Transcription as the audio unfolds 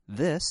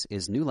This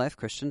is New Life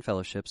Christian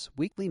Fellowship's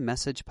weekly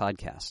message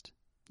podcast.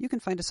 You can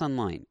find us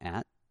online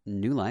at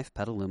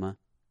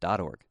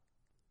newlifepetaluma.org.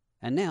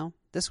 And now,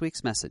 this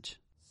week's message.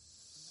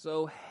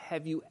 So,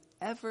 have you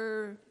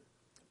ever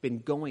been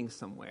going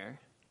somewhere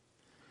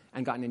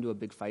and gotten into a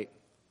big fight?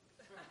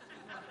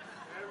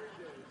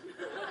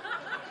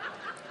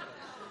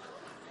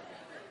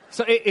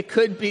 So it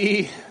could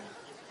be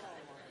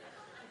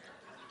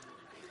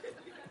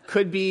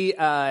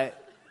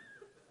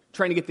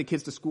trying to get the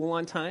kids to school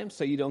on time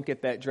so you don't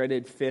get that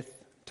dreaded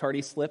fifth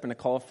tardy slip and a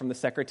call from the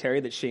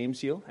secretary that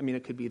shames you. I mean,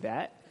 it could be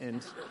that.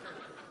 And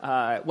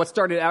what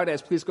started out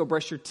as please go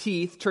brush your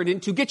teeth turned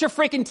into get your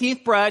freaking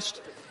teeth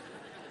brushed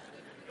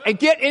and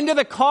get into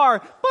the car.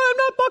 But I'm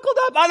not buckled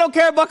up. I don't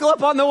care. Buckle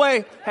up on the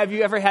way. Have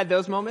you ever had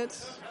those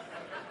moments?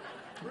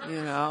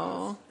 You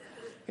know?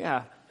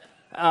 Yeah.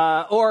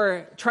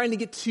 Or trying to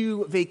get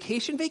to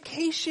vacation.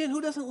 Vacation, who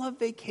doesn't love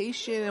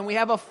vacation? And we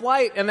have a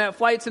flight, and that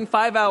flight's in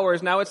 5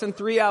 hours. Now it's in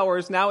 3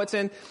 hours. Now it's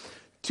in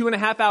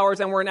 2.5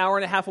 hours, and we're an hour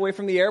and a half away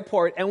from the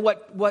airport. And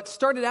what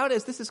started out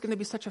as this is going to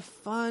be such a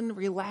fun,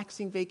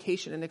 relaxing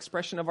vacation, an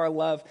expression of our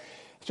love,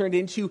 turned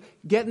into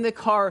get in the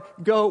car,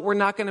 go, we're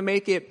not going to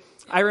make it.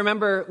 I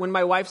remember when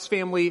my wife's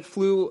family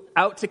flew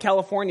out to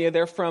California.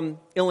 They're from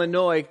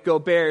Illinois. Go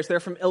Bears.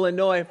 They're from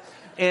Illinois.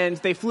 And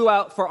they flew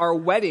out for our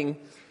wedding.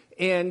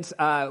 And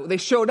they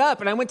showed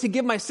up, and I went to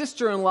give my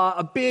sister-in-law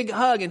a big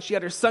hug, and she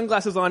had her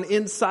sunglasses on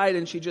inside,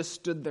 and she just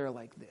stood there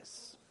like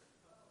this.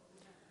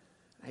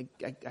 I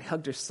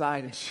hugged her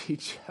side, and she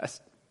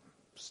just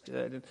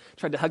stood and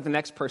tried to hug the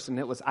next person.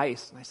 It was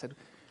ice. And I said,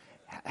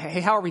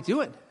 hey, how are we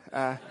doing?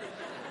 How's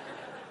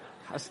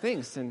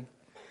things? And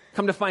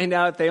come to find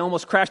out, they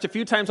almost crashed a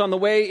few times on the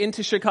way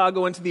into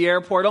Chicago, into the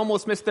airport,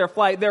 almost missed their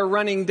flight. They're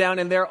running down,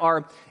 and there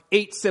are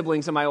 8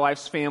 siblings in my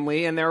wife's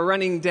family, and they're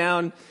running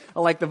down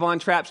like the Von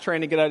Trapps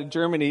trying to get out of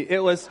Germany.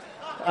 It was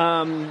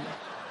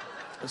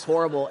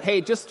horrible. Hey,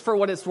 just for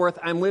what it's worth,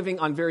 I'm living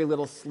on very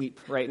little sleep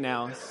right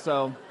now.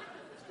 So,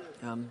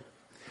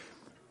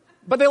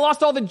 but they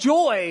lost all the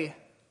joy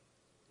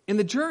in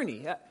the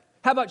journey.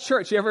 How about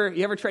church? You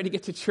ever tried to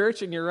get to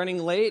church and you're running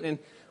late, and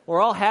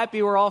we're all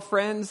happy, we're all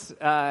friends,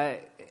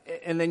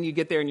 and then you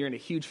get there and you're in a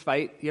huge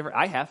fight?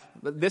 I have.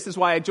 But this is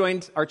why I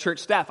joined our church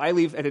staff. I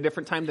leave at a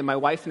different time than my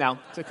wife now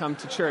to come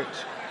to church.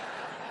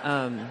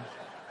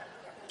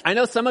 I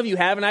know some of you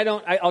have, and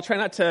I'll try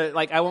not to,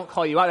 I won't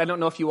call you out. I don't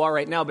know if you are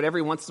right now, but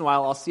every once in a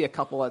while I'll see a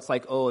couple that's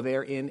like, oh,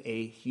 they're in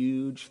a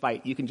huge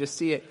fight. You can just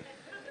see it.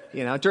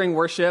 You know, during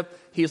worship,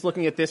 he's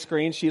looking at this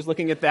screen, she's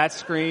looking at that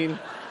screen.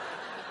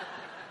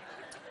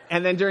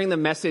 And then during the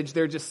message,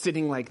 they're just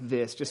sitting like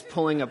this, just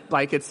pulling up,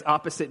 like it's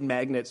opposite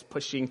magnets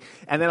pushing.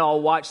 And then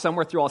I'll watch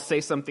somewhere through, I'll say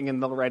something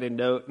and they'll write a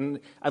note. And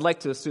I'd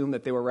like to assume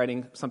that they were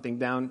writing something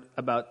down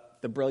about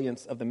the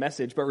brilliance of the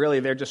message, but really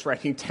they're just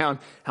writing down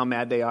how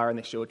mad they are, and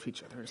they show it to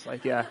each other. It's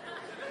like, yeah,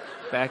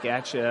 back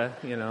at you,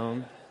 you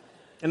know.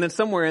 And then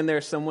somewhere in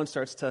there, someone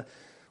starts to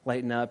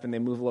lighten up, and they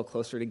move a little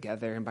closer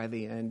together, and by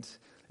the end,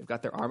 they've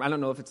got their arm. I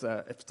don't know if it's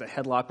a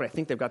headlock, but I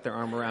think they've got their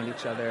arm around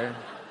each other.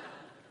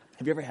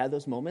 Have you ever had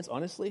those moments,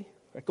 honestly?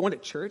 Like going to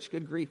church?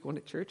 Good grief, going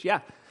to church? Yeah,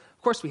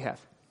 of course we have.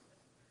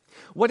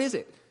 What is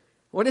it?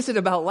 What is it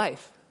about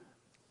life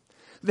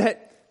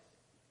that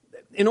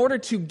in order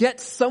to get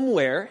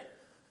somewhere,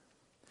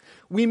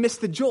 we miss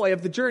the joy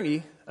of the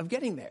journey of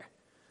getting there?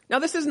 Now,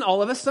 this isn't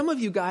all of us. Some of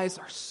you guys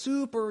are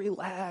super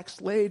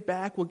relaxed, laid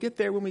back. We'll get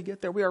there when we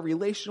get there. We are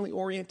relationally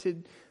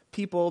oriented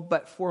people.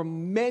 But for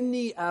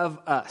many of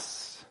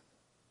us,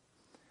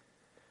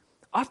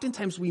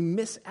 oftentimes we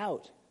miss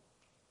out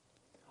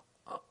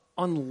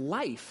on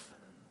life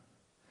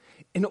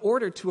in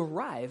order to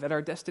arrive at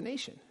our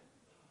destination.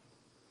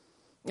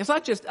 It's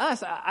not just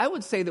us. I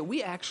would say that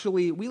we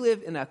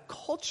live in a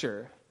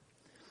culture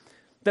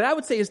that I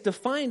would say is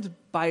defined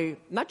by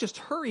not just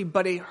hurry,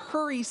 but a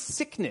hurry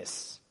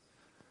sickness.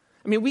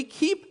 I mean, we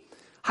keep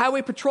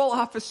highway patrol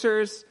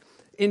officers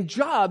in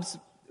jobs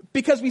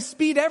because we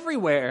speed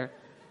everywhere.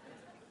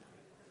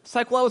 It's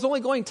like, well, I was only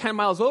going 10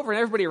 miles over, and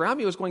everybody around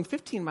me was going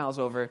 15 miles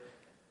over.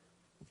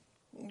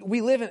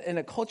 We live in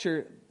a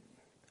culture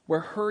where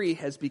hurry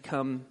has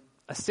become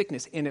a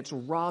sickness, and it's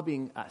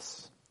robbing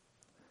us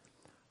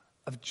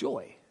of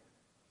joy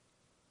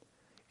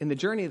in the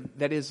journey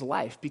that is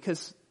life.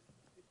 Because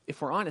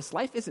if we're honest,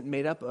 life isn't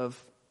made up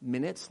of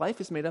minutes. Life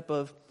is made up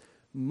of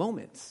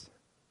moments.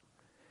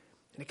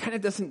 And it kind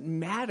of doesn't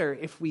matter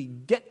if we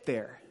get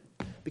there.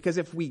 Because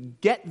if we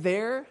get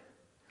there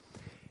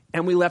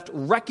and we left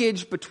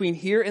wreckage between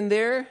here and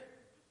there,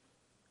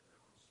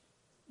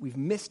 we've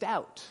missed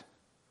out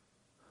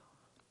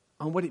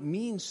on what it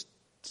means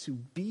to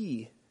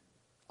be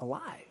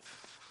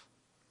alive.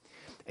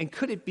 And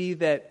could it be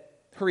that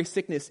hurry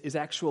sickness is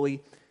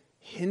actually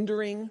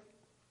hindering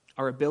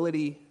our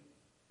ability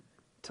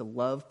to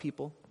love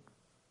people?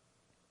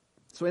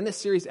 So in this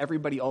series,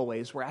 Everybody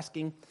Always, we're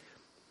asking,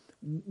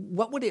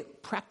 what would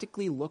it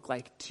practically look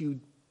like to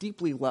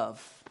deeply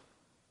love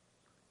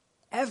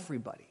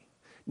everybody?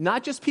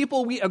 Not just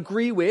people we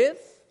agree with,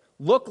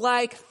 look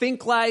like,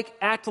 think like,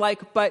 act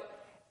like, but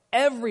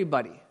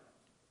everybody.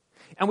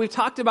 And we've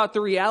talked about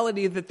the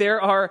reality that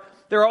there are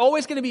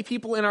always going to be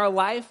people in our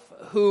life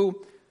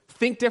who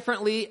think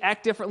differently,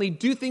 act differently,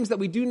 do things that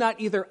we do not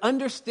either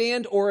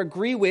understand or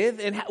agree with.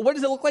 And what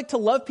does it look like to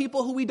love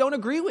people who we don't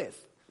agree with?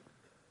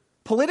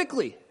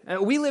 Politically,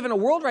 we live in a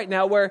world right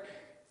now where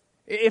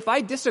if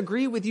I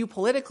disagree with you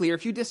politically, or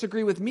if you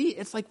disagree with me,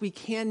 it's like we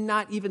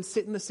cannot even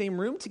sit in the same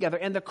room together.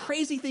 And the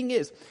crazy thing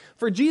is,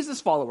 for Jesus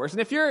followers,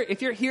 and if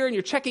you're here and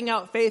you're checking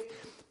out Faith,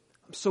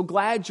 I'm so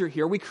glad you're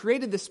here. We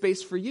created this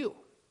space for you.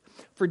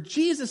 For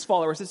Jesus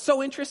followers, it's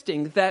so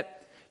interesting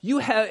that you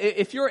have,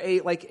 if you're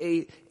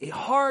a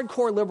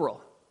hardcore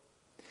liberal,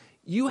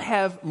 you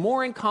have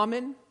more in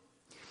common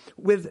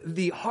with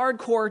the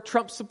hardcore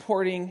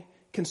Trump-supporting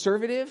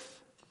conservative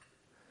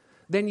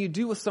than you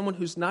do with someone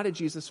who's not a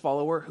Jesus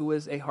follower who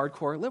is a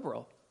hardcore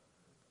liberal.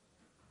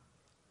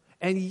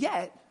 And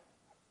yet,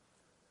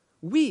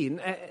 we,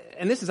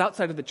 and this is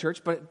outside of the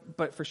church,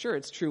 but for sure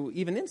it's true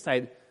even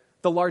inside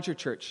the larger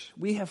church,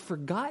 we have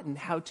forgotten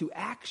how to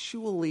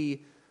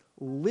actually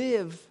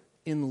live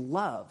in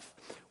love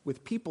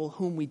with people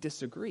whom we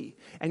disagree.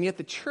 And yet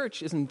the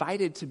church is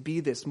invited to be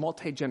this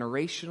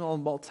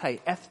multi-generational,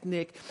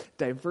 multi-ethnic,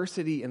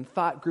 diversity in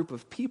thought group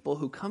of people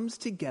who comes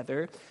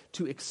together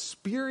to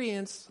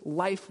experience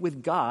life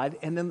with God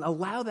and then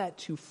allow that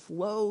to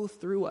flow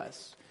through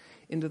us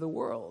into the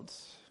world.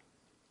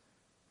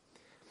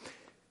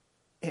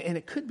 And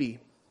it could be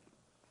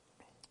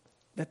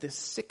that this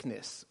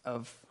sickness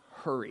of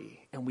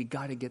hurry and we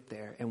got to get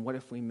there, and what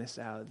if we miss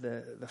out,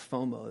 the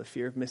FOMO, the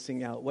fear of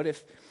missing out, what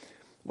if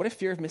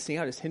fear of missing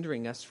out is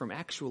hindering us from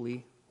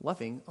actually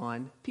loving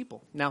on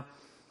people? Now,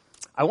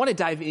 I want to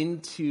dive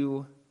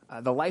into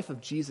the life of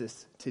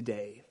Jesus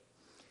today.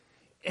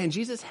 And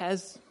Jesus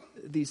has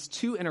these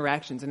two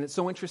interactions, and it's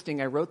so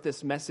interesting. I wrote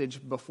this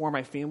message before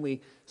my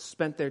family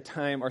spent their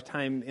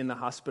time in the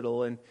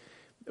hospital,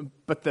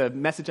 but the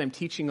message I'm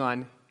teaching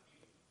on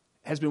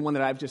has been one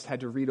that I've just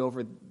had to read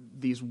over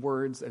these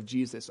words of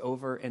Jesus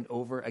over and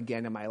over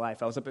again in my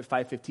life. I was up at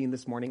 5:15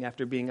 this morning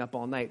after being up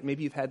all night.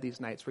 Maybe you've had these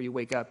nights where you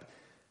wake up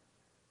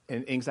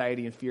and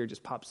anxiety and fear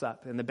just pops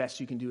up, and the best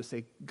you can do is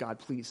say, God,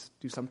 please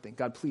do something.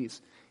 God,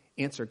 please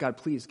answer. God,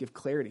 please give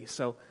clarity.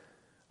 So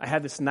I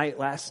had this night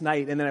last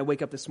night, and then I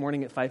wake up this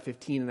morning at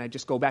 5:15, and I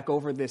just go back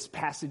over this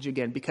passage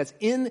again, because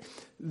in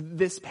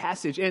this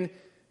passage, and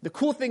the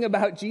cool thing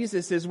about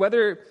Jesus is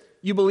whether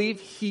you believe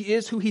he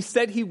is who he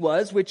said he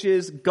was, which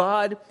is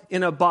God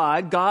in a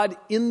bod, God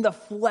in the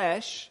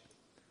flesh,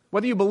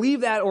 whether you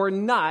believe that or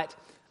not,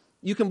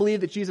 you can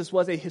believe that Jesus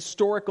was a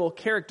historical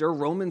character.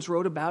 Romans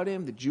wrote about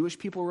him. The Jewish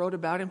people wrote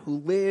about him, who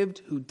lived,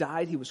 who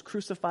died. He was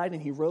crucified,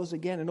 and he rose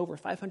again, and over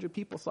 500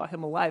 people saw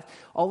him alive.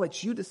 I'll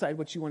let you decide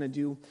what you want to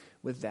do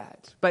with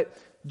that. But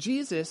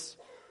Jesus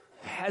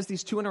has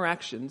these two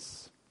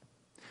interactions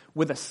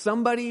with a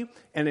somebody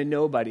and a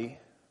nobody,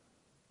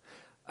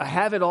 a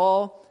have it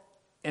all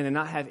and a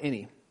not have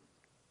any.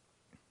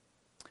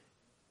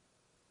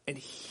 And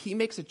he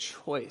makes a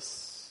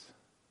choice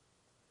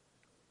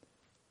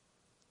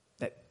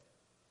that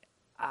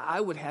I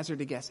would hazard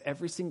to guess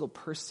every single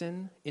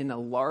person in a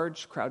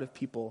large crowd of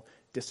people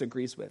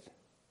disagrees with,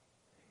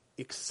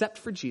 except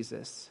for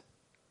Jesus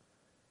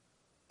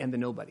and the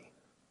nobody.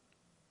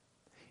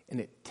 And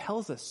it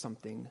tells us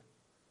something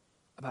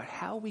about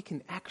how we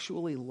can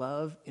actually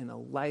love in a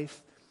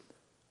life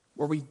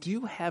where we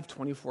do have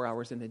 24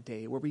 hours in a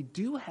day, where we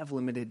do have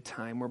limited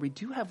time, where we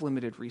do have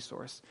limited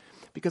resource.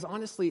 Because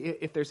honestly,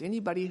 if there's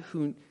anybody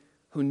who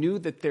knew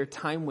that their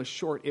time was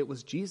short, it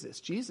was Jesus.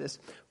 Jesus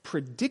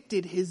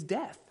predicted his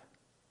death,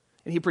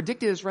 and he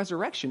predicted his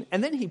resurrection,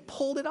 and then he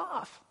pulled it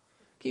off.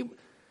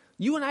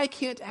 You and I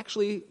can't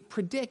actually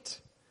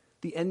predict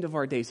the end of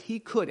our days. He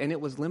could, and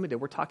it was limited.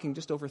 We're talking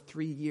just over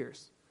 3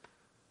 years.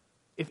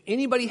 If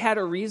anybody had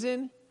a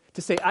reason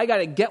to say, I got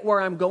to get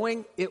where I'm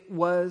going, it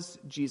was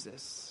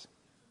Jesus.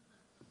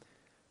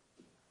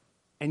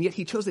 And yet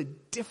he chose a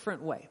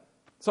different way.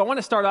 So I want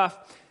to start off,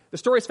 the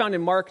story is found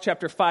in Mark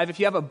chapter 5. If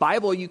you have a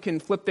Bible, you can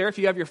flip there. If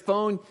you have your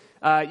phone,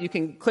 you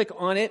can click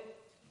on it.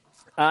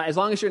 As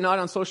long as you're not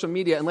on social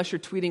media, unless you're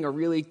tweeting a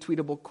really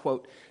tweetable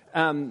quote,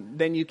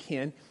 then you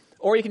can.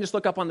 Or you can just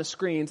look up on the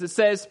screens. It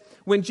says,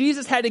 when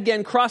Jesus had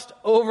again crossed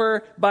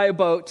over by a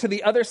boat to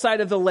the other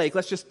side of the lake.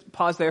 Let's just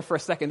pause there for a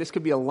second. This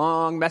could be a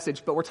long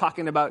message, but we're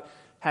talking about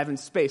having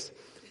space.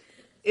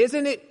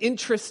 Isn't it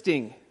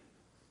interesting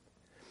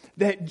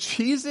that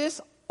Jesus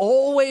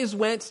always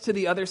went to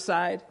the other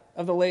side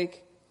of the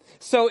lake?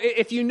 So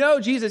if you know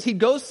Jesus, he'd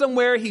go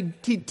somewhere,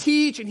 he'd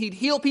teach and he'd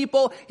heal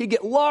people, he'd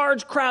get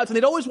large crowds, and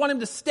they'd always want him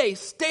to stay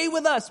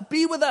with us,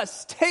 be with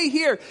us, stay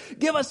here,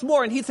 give us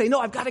more. And he'd say, no,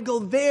 I've got to go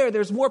there.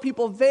 There's more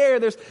people there.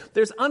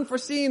 There's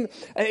unforeseen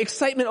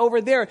excitement over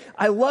there.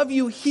 I love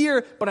you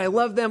here, but I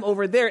love them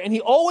over there. And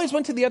he always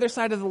went to the other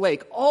side of the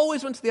lake,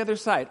 always went to the other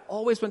side,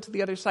 always went to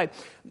the other side.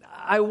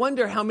 I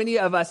wonder how many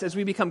of us, as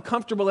we become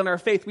comfortable in our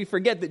faith, we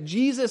forget that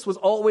Jesus was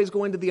always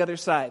going to the other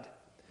side,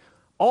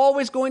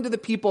 always going to the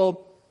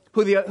people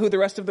who the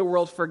rest of the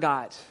world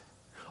forgot.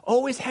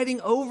 Always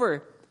heading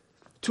over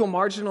to a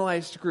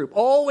marginalized group.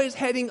 Always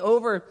heading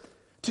over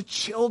to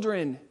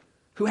children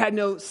who had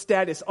no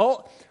status,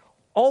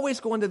 always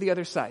going to the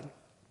other side.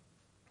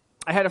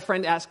 I had a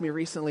friend ask me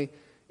recently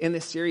in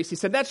this series, he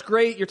said, that's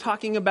great, you're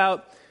talking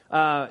about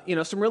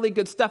some really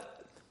good stuff.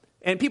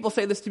 And people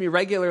say this to me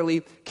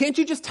regularly. Can't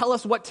you just tell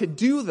us what to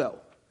do, though?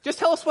 Just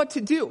tell us what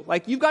to do.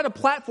 Like, you've got a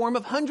platform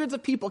of hundreds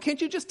of people.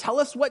 Can't you just tell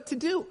us what to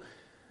do?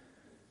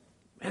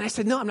 And I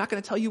said, no, I'm not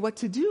going to tell you what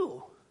to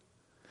do.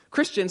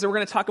 Christians, and we're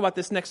going to talk about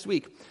this next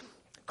week,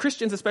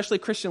 Christians, especially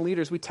Christian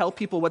leaders, we tell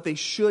people what they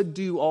should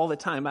do all the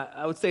time.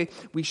 I would say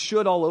we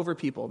should all over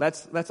people.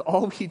 That's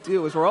all we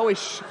do is we're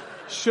always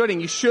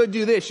shoulding. You should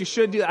do this. You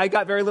should do that. I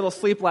got very little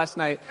sleep last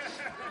night.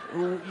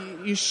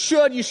 You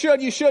should.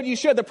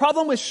 The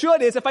problem with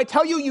should is if I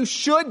tell you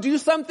should do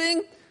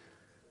something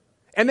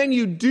and then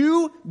you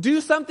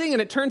do something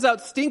and it turns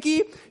out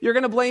stinky, you're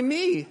going to blame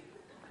me.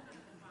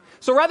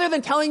 So rather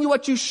than telling you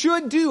what you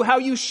should do, how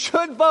you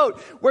should vote,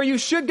 where you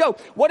should go,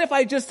 what if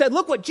I just said,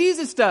 look what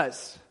Jesus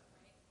does?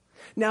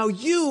 Now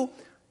you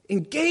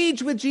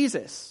engage with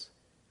Jesus.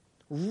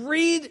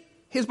 Read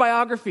his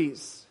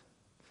biographies.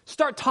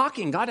 Start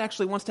talking. God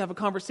actually wants to have a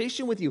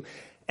conversation with you.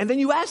 And then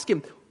you ask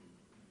him,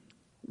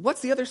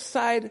 what's the other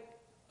side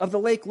of the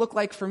lake look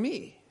like for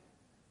me?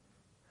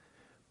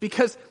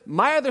 Because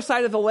my other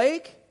side of the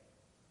lake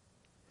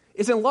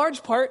is in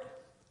large part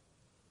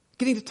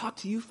getting to talk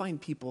to you fine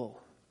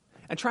people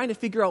and trying to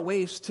figure out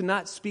ways to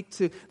not speak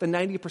to the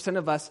 90%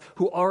 of us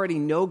who already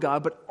know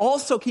God, but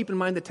also keep in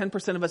mind the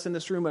 10% of us in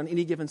this room on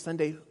any given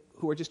Sunday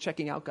who are just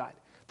checking out God.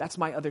 That's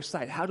my other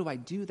side. How do I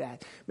do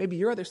that? Maybe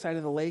your other side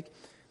of the lake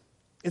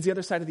is the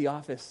other side of the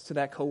office to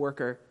that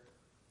coworker.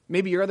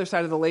 Maybe your other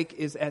side of the lake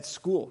is at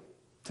school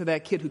to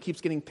that kid who keeps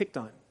getting picked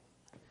on.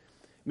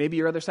 Maybe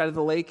your other side of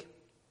the lake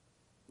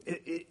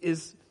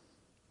is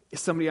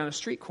somebody on a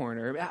street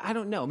corner. I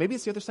don't know. Maybe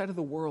it's the other side of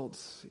the world.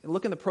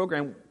 Look in the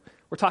program.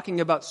 We're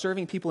talking about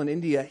serving people in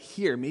India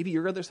here. Maybe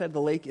your other side of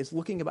the lake is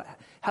looking about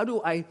how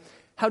do I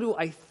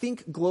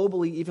think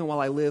globally even while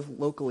I live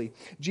locally?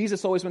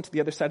 Jesus always went to the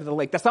other side of the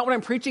lake. That's not what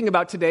I'm preaching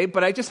about today,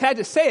 but I just had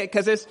to say it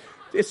because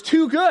it's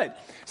too good.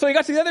 So he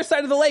got to the other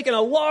side of the lake and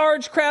a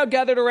large crowd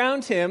gathered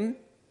around him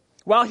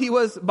while he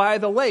was by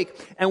the lake.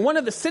 And one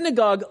of the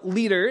synagogue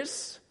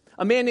leaders,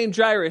 a man named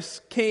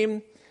Jairus,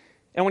 came,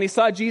 and when he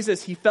saw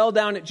Jesus, he fell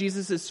down at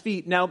Jesus'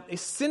 feet. Now, a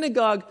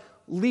synagogue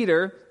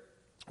leader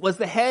was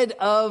the head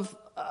of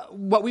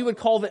what we would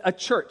call a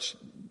church.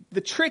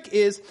 The trick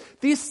is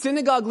these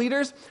synagogue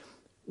leaders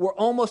were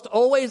almost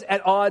always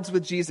at odds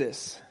with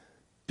Jesus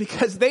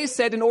because they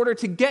said in order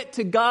to get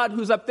to God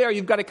who's up there,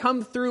 you've got to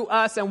come through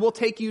us and we'll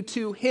take you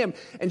to him.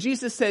 And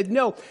Jesus said,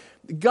 no,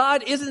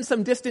 God isn't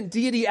some distant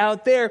deity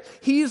out there.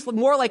 He's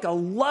more like a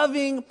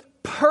loving,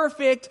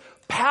 perfect,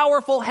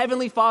 powerful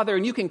heavenly Father,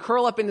 and you can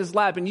curl up in his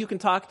lap and you can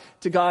talk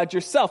to God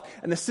yourself.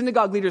 And the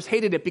synagogue leaders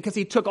hated it because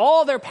he took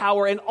all their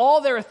power and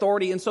all their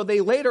authority, and so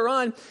they later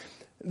on,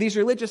 these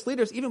religious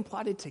leaders even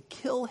plotted to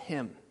kill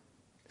him.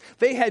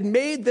 They had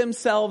made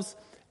themselves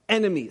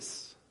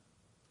enemies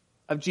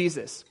of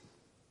Jesus,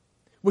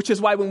 which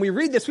is why when we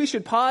read this, we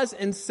should pause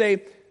and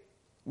say,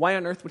 why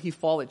on earth would he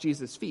fall at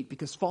Jesus' feet?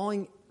 Because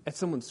falling at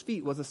someone's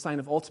feet was a sign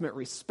of ultimate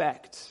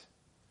respect.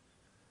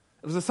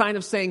 It was a sign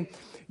of saying,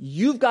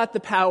 you've got the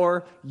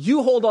power,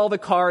 you hold all the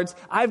cards,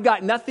 I've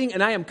got nothing,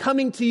 and I am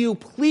coming to you.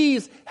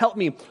 Please help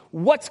me.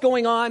 What's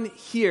going on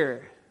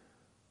here?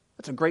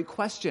 That's a great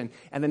question.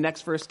 And the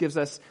next verse gives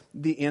us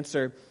the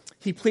answer.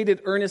 He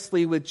pleaded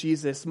earnestly with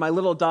Jesus, my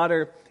little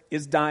daughter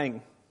is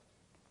dying.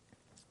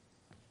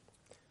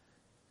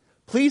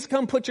 Please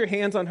come put your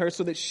hands on her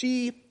so that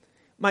she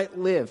might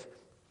live.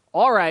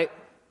 All right,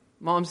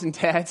 moms and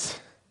dads.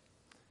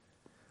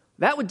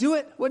 That would do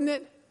it, wouldn't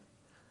it?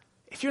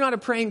 If you're not a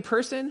praying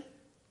person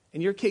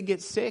and your kid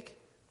gets sick,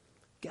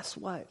 guess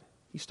what?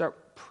 You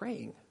start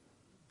praying.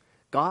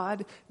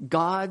 God,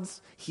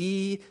 gods,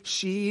 he,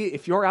 she,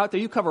 if you're out there,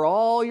 you cover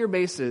all your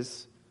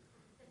bases.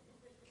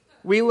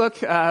 We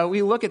look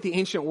at the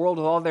ancient world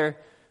with all their,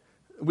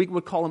 we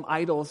would call them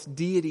idols,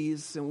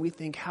 deities, and we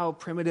think how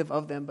primitive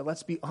of them, but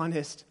let's be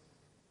honest.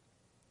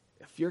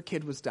 If your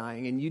kid was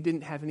dying and you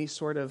didn't have any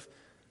sort of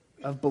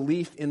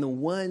belief in the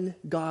one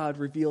God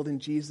revealed in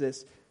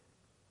Jesus,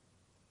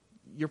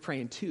 you're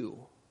praying too.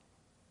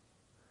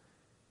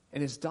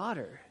 And his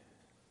daughter,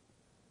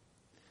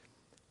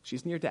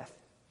 she's near death.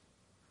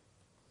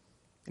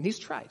 And he's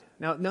tried.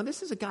 Now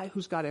this is a guy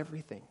who's got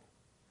everything.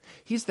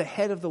 He's the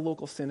head of the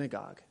local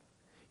synagogue.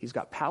 He's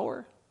got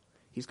power.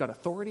 He's got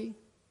authority.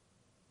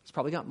 He's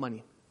probably got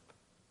money.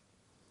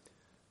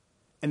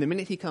 And the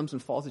minute he comes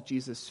and falls at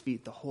Jesus'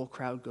 feet, the whole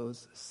crowd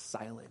goes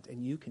silent,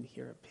 and you can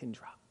hear a pin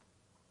drop.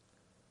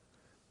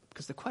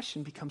 Because the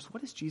question becomes,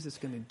 what is Jesus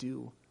going to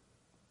do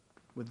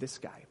with this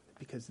guy?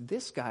 Because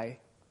this guy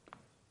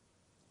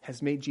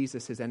has made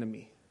Jesus his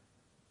enemy.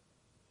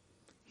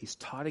 He's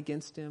taught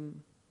against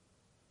him.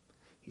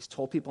 He's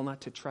told people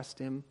not to trust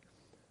him.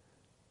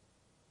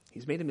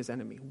 He's made him his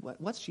enemy.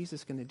 What's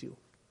Jesus going to do?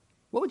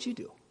 What would you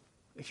do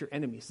if your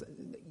enemies?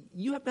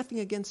 You have nothing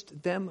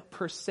against them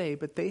per se,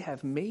 but they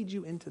have made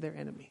you into their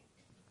enemy.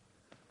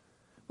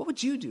 What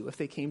would you do if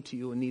they came to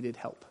you and needed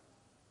help?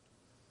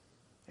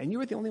 And you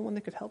were the only one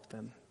that could help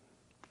them.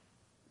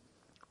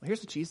 Well, here's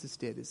what Jesus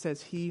did. It says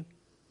he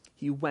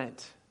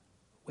went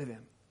with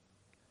him.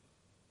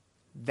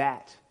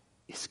 That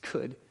is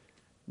good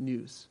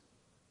news.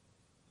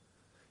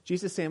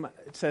 Jesus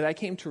said, I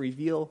came to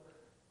reveal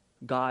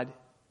God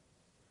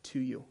to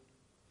you.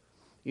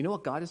 You know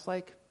what God is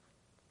like?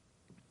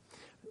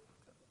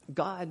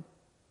 God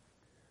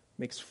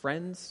makes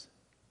friends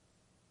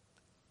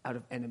out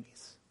of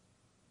enemies.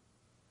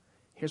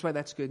 Here's why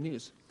that's good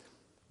news.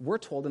 We're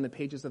told in the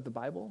pages of the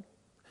Bible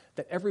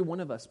that every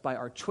one of us, by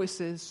our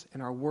choices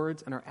and our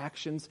words and our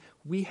actions,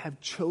 we've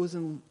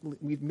chosen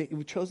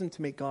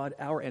to make God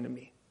our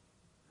enemy.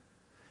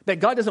 That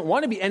God doesn't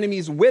want to be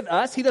enemies with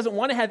us. He doesn't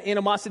want to have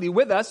animosity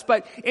with us.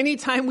 But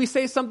anytime we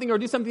say something or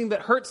do something that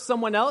hurts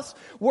someone else,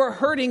 we're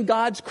hurting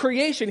God's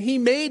creation. He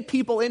made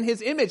people in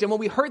his image. And when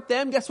we hurt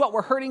them, guess what?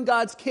 We're hurting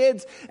God's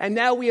kids. And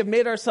now we have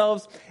made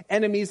ourselves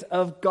enemies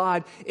of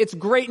God. It's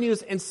great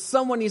news, and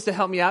someone needs to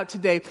help me out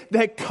today,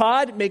 that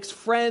God makes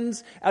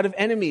friends out of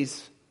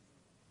enemies.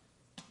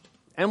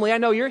 Emily, I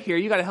know you're here.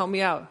 You got to help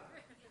me out.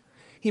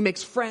 He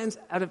makes friends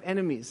out of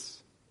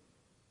enemies.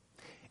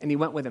 And he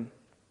went with him.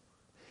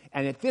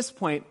 And at this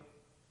point,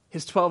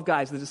 his 12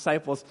 guys, the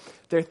disciples,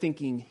 they're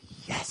thinking,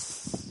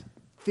 yes,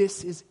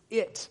 this is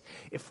it.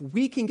 If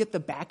we can get the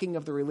backing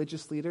of the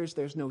religious leaders,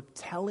 there's no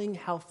telling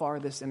how far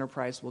this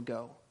enterprise will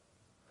go.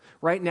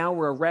 Right now,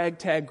 we're a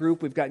ragtag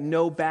group. We've got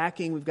no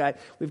backing. We've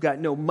got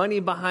no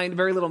money behind,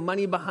 very little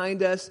money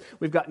behind us.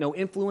 We've got no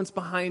influence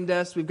behind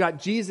us. We've got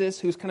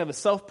Jesus, who's kind of a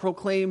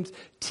self-proclaimed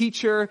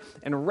teacher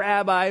and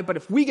rabbi. But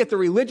if we get the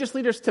religious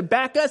leaders to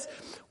back us,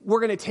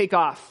 we're going to take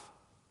off.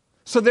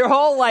 So they're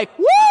all like,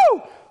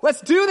 woo,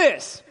 let's do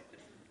this.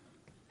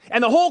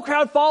 And the whole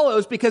crowd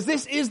follows because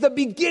this is the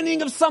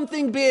beginning of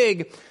something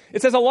big.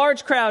 It says a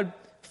large crowd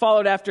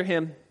followed after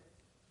him.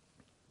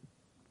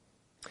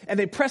 And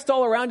they pressed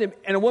all around him,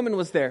 and a woman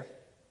was there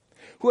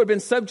who had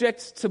been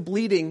subject to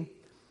bleeding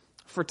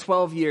for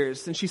 12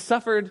 years. And she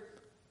suffered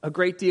a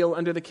great deal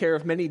under the care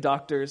of many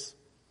doctors.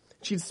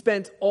 She'd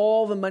spent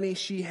all the money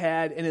she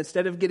had, and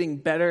instead of getting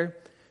better,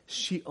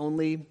 she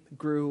only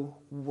grew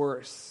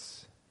worse.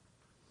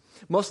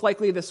 Most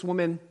likely this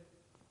woman,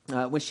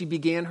 when she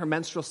began her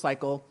menstrual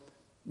cycle,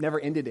 never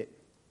ended it.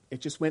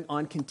 It just went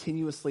on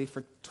continuously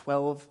for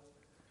 12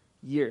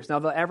 years. Now,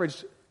 the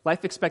average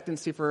life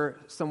expectancy for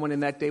someone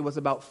in that day was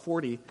about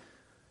 40.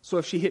 So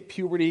if she hit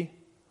puberty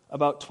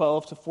about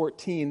 12 to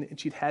 14 and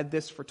she'd had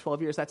this for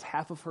 12 years, that's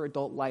half of her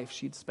adult life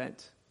she'd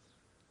spent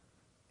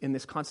in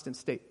this constant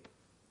state.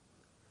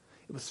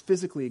 It was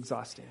physically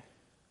exhausting.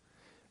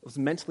 It was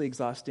mentally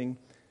exhausting.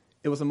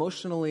 It was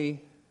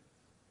emotionally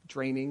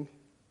draining.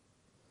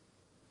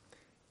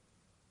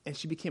 And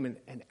she became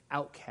an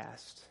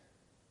outcast.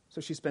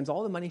 So she spends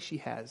all the money she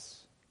has,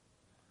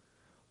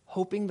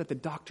 hoping that the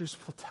doctors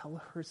will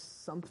tell her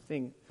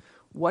something.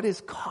 What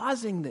is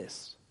causing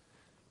this?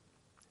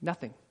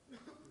 Nothing.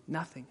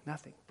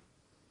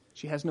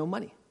 She has no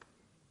money.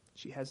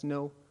 She has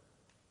no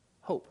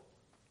hope.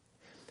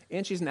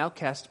 And she's an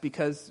outcast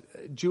because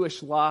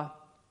Jewish law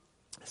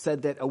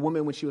said that a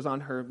woman, when she was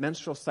on her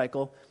menstrual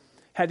cycle,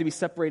 had to be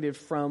separated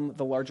from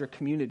the larger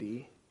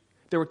community.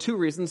 There were two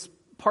reasons.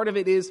 Part of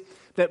it is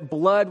that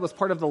blood was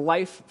part of the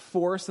life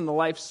force and the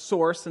life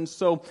source, and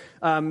so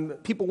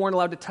people weren't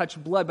allowed to touch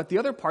blood. But the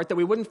other part that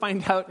we wouldn't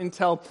find out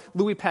until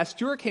Louis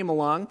Pasteur came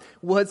along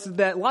was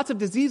that lots of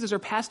diseases are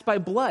passed by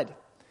blood.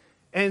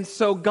 And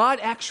so God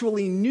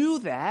actually knew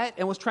that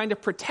and was trying to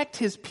protect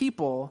his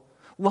people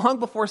long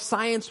before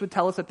science would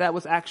tell us that that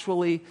was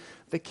actually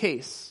the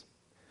case.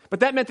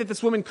 But that meant that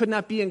this woman could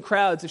not be in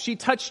crowds. If she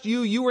touched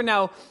you, you were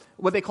now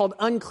what they called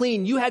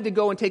unclean. You had to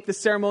go and take the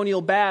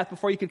ceremonial bath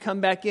before you could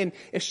come back in.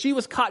 If she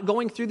was caught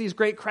going through these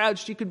great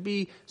crowds, she could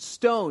be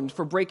stoned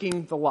for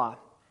breaking the law.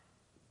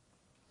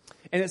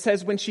 And it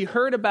says when she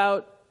heard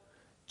about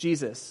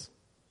Jesus,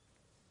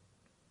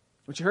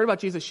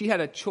 she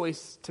had a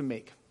choice to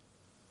make.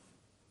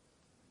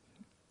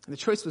 And the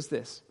choice was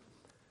this.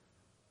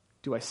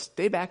 Do I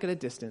stay back at a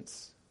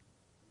distance?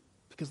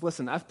 Because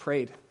listen, I've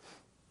prayed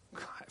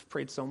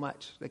so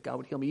much that God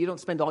would heal me. You don't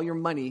spend all your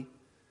money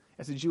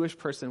as a Jewish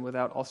person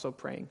without also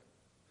praying.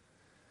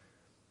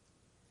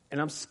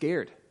 And I'm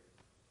scared.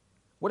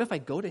 What if I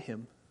go to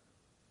him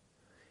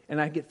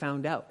and I get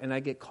found out and I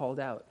get called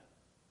out?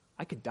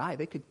 I could die.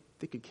 They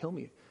could kill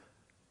me.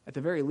 At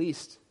the very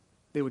least,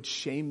 they would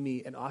shame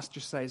me and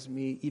ostracize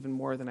me even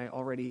more than I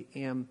already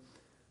am.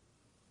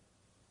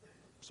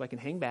 So I can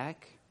hang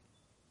back,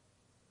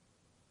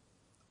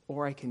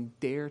 or I can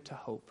dare to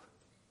hope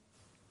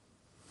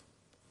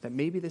that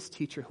maybe this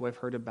teacher who I've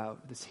heard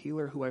about, this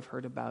healer who I've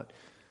heard about,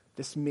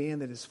 this man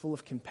that is full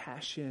of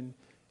compassion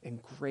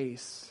and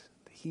grace,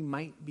 that he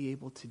might be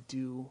able to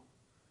do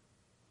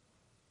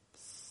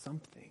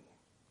something.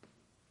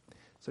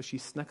 So she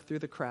snuck through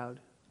the crowd,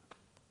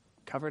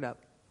 covered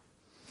up,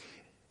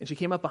 and she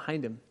came up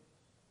behind him,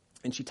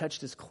 and she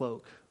touched his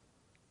cloak,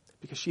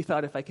 because she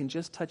thought, if I can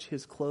just touch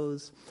his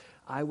clothes,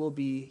 I will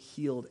be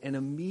healed. And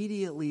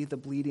immediately the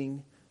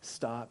bleeding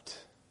stopped.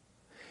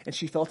 And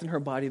she felt in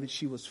her body that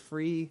she was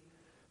free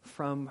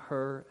from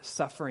her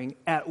suffering.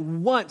 At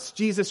once,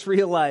 Jesus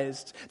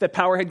realized that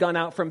power had gone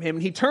out from him.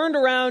 He turned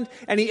around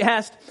and he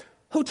asked,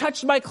 "Who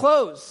touched my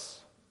clothes?"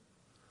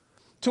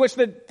 To which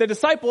the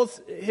disciples,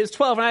 his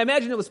 12, and I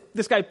imagine it was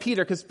this guy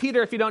Peter, because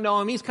Peter, if you don't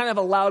know him, he's kind of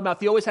a loudmouth.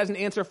 He always has an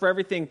answer for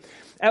everything.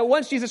 At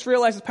once, Jesus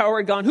realized his power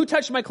had gone. "Who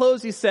touched my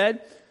clothes?" he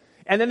said.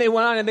 And then they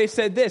went on and they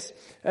said this.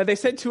 They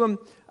said to him,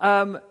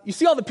 "You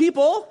see all the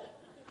people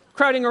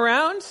crowding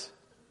around?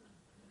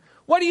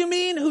 What do you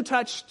mean, who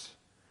touched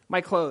my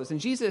clothes?" And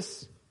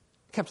Jesus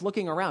kept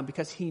looking around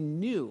because he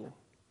knew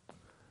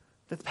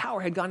that the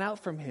power had gone out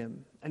from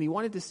him. And he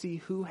wanted to see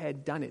who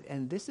had done it.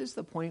 And this is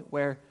the point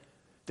where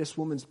this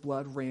woman's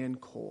blood ran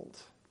cold.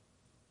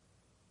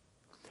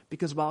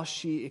 Because while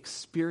she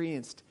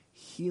experienced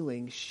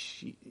healing,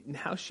 she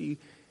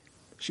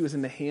was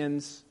in the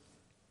hands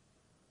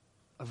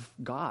of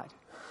God,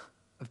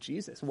 of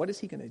Jesus. What is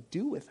he going to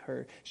do with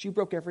her? She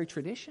broke every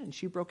tradition.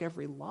 She broke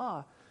every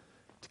law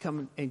to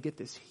come and get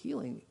this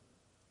healing.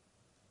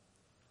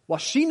 While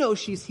she knows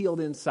she's healed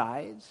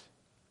inside,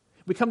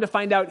 we come to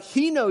find out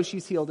he knows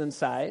she's healed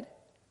inside.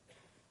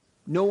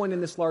 No one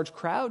in this large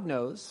crowd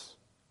knows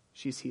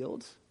she's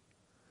healed.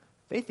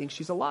 They think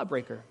she's a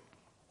lawbreaker.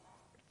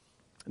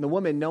 And the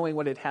woman, knowing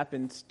what had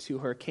happened to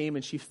her, came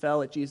and she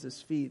fell at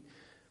Jesus' feet.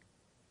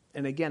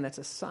 And again, that's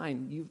a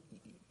sign.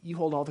 You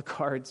hold all the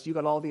cards. You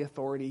got all the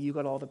authority. You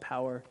got all the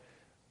power.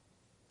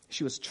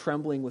 She was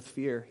trembling with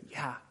fear.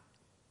 Yeah.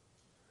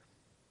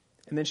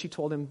 And then she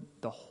told him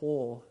the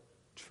whole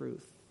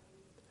truth.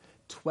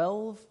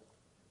 12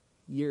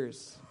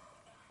 years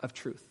of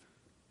truth.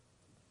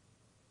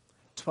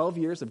 12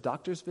 years of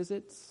doctor's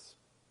visits.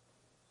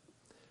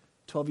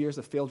 12 years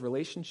of failed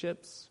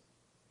relationships.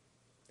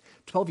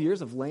 12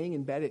 years of laying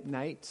in bed at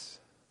night,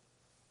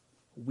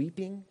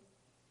 weeping,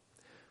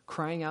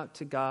 crying out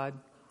to God,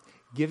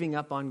 giving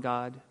up on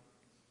God.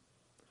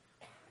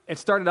 It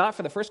started off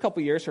for the first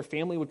couple of years, her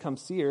family would come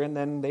see her, and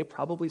then they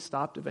probably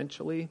stopped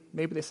eventually.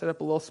 Maybe they set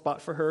up a little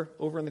spot for her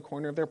over in the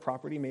corner of their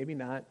property, maybe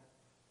not.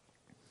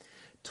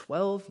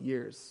 12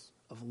 years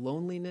of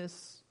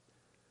loneliness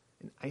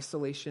and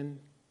isolation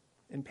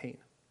and pain.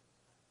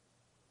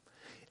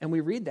 And we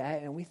read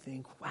that and we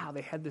think, wow,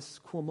 they had this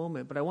cool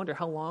moment, but I wonder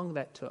how long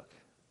that took.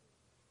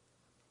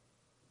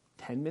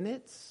 10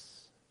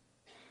 minutes?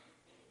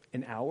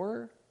 An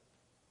hour?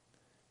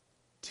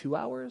 2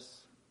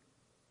 hours?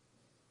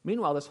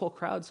 Meanwhile, this whole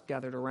crowd's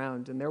gathered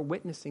around and they're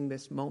witnessing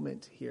this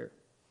moment here.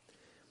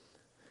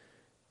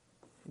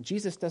 And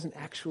Jesus doesn't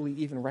actually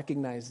even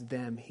recognize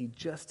them. He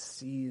just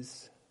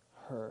sees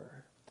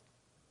her.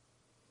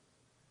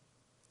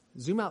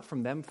 Zoom out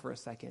from them for a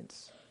second.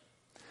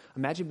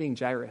 Imagine being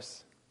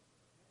Jairus.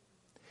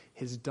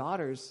 His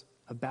daughter's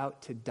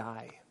about to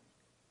die.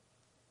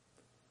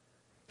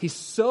 He's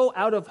so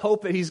out of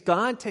hope that he's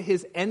gone to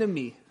his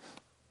enemy,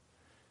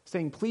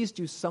 saying, "Please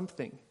do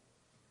something."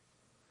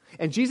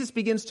 And Jesus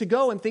begins to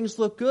go, and things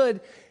look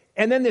good.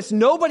 And then this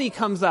nobody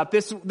comes up,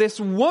 this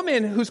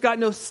woman who's got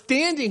no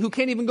standing, who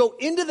can't even go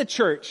into the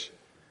church.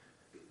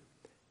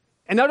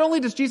 And not only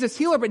does Jesus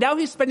heal her, but now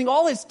he's spending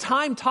all his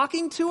time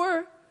talking to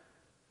her,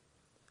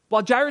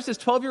 while Jairus'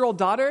 12-year-old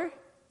daughter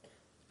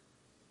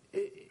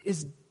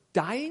is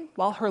dying,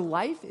 while her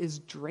life is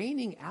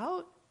draining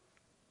out.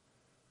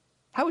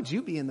 How would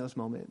you be in those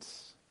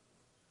moments?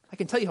 I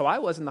can tell you how I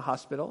was in the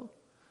hospital.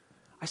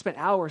 I spent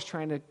hours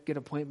trying to get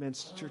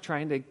appointments,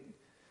 trying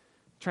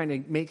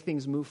to make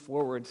things move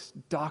forward.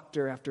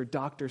 Doctor after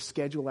doctor,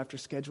 schedule after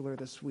scheduler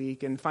this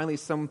week. And finally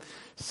some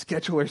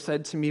scheduler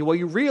said to me, "Well,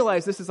 you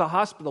realize this is a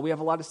hospital. We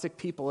have a lot of sick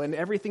people." And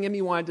everything in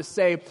me wanted to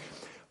say,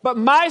 "But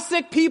my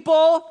sick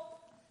people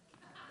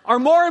are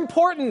more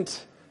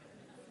important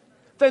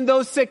than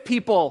those sick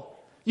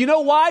people." You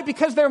know why?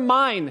 Because they're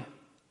mine.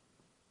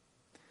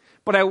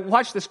 But I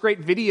watched this great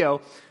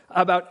video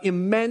about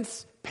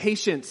immense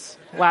patience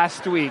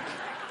last week.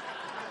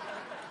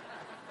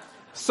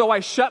 So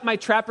I shut my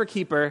Trapper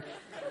Keeper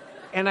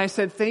and I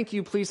said, "Thank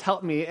you, please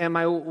help me." And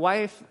my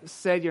wife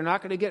said, "You're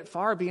not going to get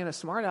far being a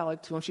smart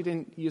aleck to him." She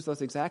didn't use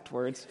those exact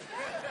words,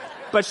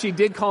 but she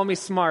did call me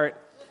smart.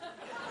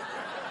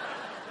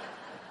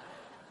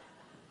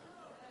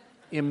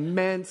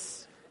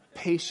 Immense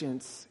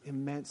patience,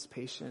 immense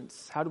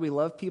patience. How do we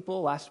love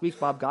people? Last week,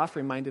 Bob Goff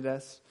reminded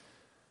us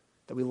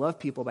that we love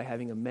people by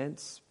having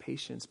immense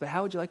patience. But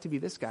how would you like to be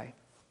this guy?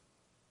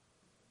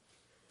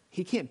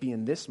 He can't be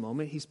in this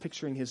moment. He's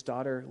picturing his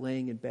daughter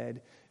laying in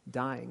bed,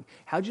 dying.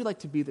 How'd you like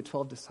to be the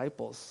 12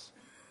 disciples?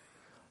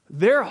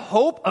 Their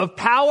hope of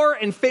power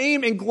and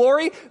fame and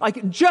glory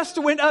just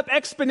went up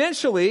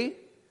exponentially.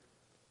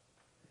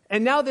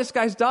 And now this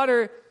guy's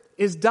daughter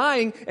is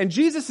dying, and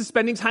Jesus is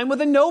spending time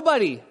with a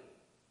nobody.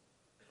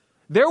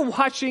 They're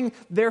watching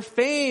their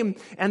fame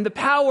and the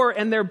power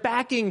and their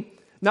backing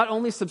not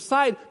only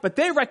subside, but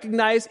they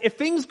recognize if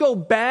things go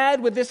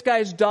bad with this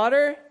guy's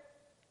daughter,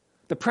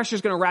 the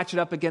pressure's going to ratchet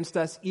up against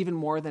us even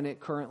more than it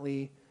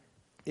currently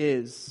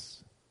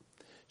is.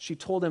 She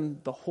told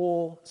him the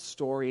whole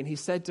story, and he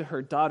said to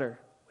her, "Daughter,"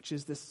 which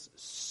is this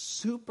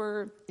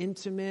super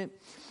intimate,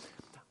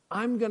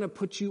 "I'm going to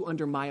put you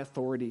under my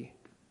authority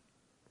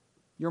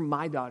You're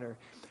my daughter.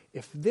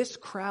 If this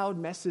crowd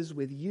messes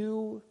with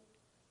you,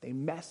 they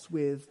mess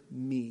with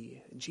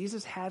me.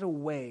 Jesus had a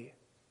way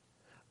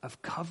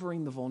of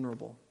covering the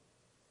vulnerable.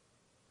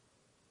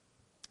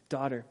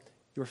 Daughter,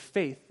 your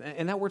faith,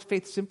 and that word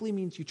faith simply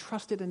means you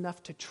trusted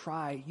enough to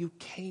try. You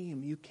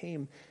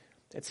came.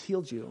 That's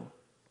healed you.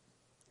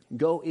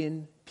 Go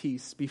in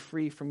peace. Be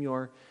free from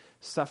your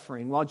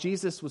suffering. While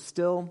Jesus was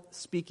still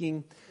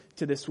speaking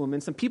to this woman,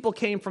 some people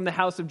came from the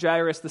house of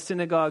Jairus, the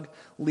synagogue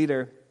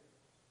leader.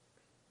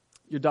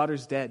 Your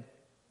daughter's dead,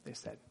 they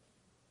said.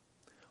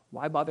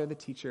 Why bother the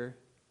teacher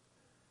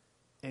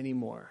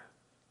anymore?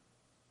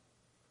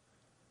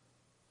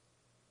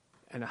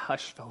 And a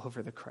hush fell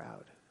over the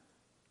crowd.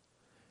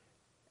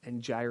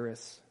 And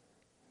Jairus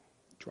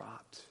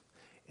dropped.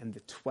 And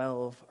the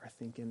 12 are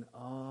thinking,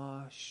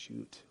 oh,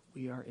 shoot,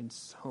 we are in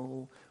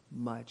so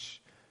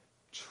much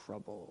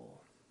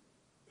trouble.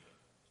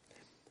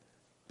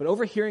 But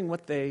overhearing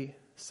what they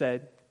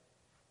said,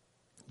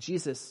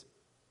 Jesus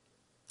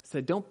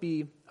said, don't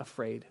be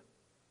afraid.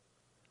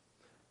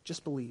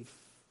 Just believe.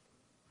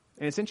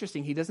 And it's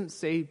interesting, he doesn't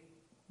say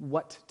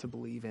what to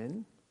believe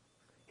in.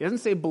 He doesn't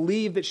say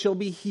believe that she'll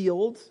be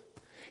healed.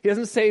 He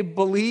doesn't say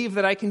believe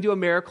that I can do a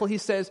miracle. He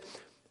says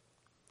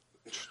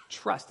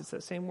trust. It's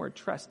that same word,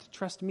 trust.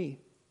 Trust me.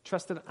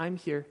 Trust that I'm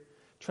here.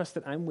 Trust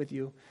that I'm with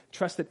you.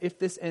 Trust that if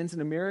this ends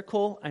in a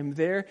miracle, I'm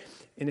there.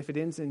 And if it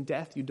ends in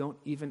death, you don't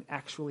even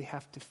actually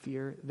have to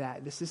fear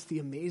that. This is the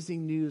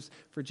amazing news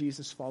for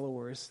Jesus'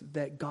 followers,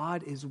 that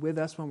God is with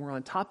us when we're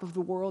on top of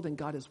the world, and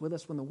God is with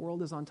us when the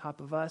world is on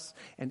top of us,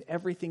 and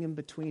everything in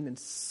between. And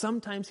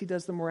sometimes he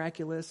does the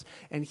miraculous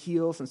and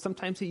heals, and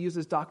sometimes he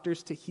uses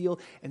doctors to heal,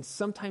 and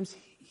sometimes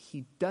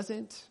he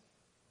doesn't.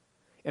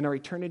 And our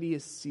eternity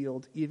is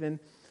sealed, even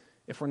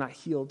if we're not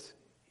healed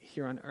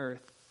here on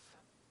earth.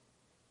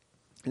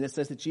 And it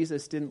says that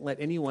Jesus didn't let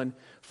anyone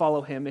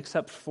follow him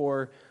except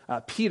for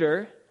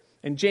Peter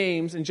and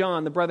James and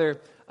John, the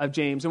brother of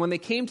James. And when they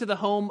came to the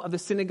home of the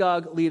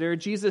synagogue leader,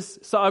 Jesus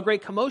saw a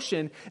great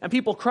commotion and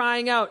people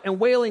crying out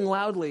and wailing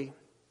loudly.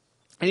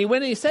 And he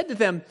went and he said to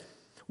them,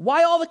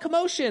 why all the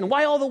commotion?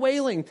 Why all the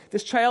wailing?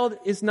 This child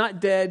is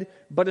not dead,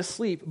 but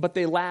asleep. But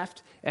they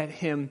laughed at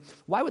him.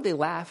 Why would they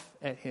laugh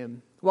at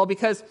him? Well,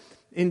 because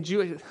in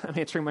Jewish, I'm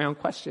answering my own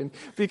question,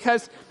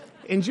 because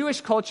in Jewish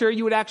culture,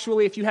 you would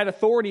actually, if you had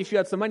authority, if you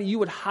had some money, you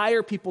would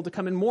hire people to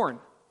come and mourn.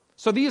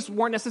 So these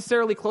weren't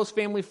necessarily close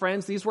family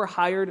friends. These were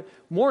hired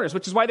mourners,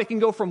 which is why they can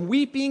go from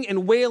weeping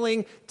and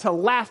wailing to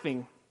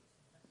laughing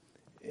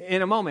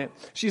in a moment.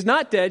 She's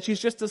not dead. She's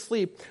just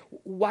asleep.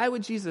 Why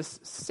would Jesus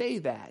say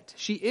that?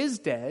 She is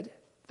dead.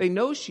 They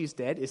know she's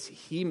dead. Is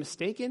he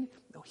mistaken?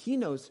 No, he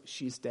knows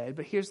she's dead.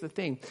 But here's the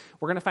thing.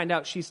 We're going to find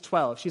out she's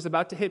 12. She's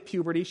about to hit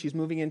puberty. She's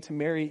moving into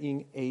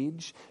marrying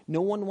age.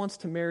 No one wants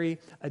to marry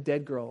a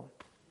dead girl.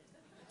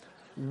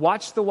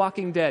 Watch The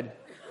Walking Dead.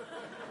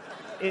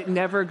 It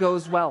never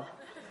goes well.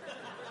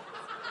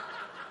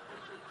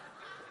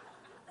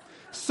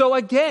 So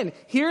again,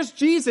 here's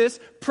Jesus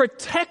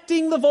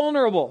protecting the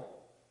vulnerable,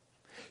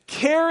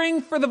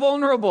 caring for the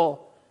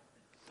vulnerable,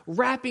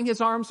 wrapping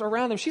his arms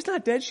around them. She's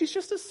not dead. She's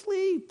just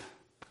asleep.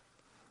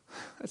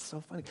 That's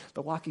so funny.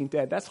 The Walking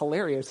Dead. That's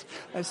hilarious.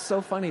 That's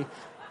so funny.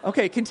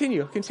 Okay,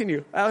 continue.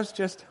 I was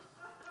just...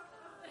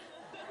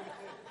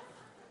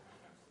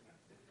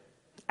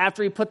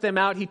 After he put them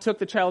out, he took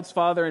the child's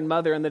father and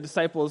mother and the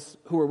disciples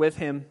who were with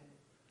him.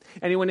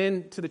 And he went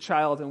in to the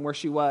child and where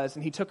she was,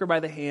 and he took her by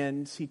the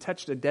hand. He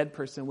touched a dead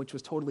person, which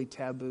was totally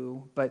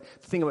taboo. But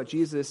the thing about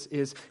Jesus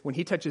is when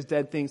he touches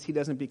dead things, he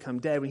doesn't become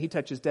dead. When he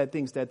touches dead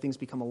things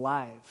become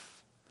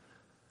alive.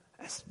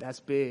 That's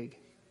big.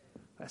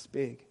 That's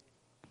big.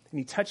 And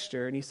he touched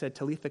her and he said,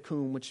 Talitha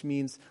cum, which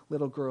means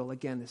little girl.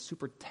 Again, this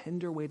super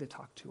tender way to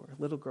talk to her.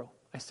 Little girl,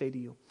 I say to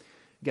you,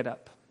 get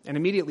up. And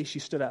immediately she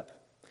stood up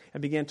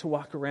and began to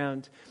walk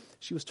around.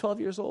 She was 12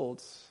 years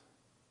old.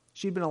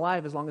 She'd been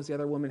alive as long as the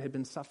other woman had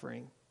been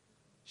suffering.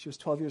 She was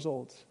 12 years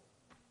old.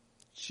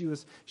 She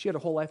had a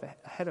whole life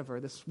ahead of her.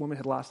 This woman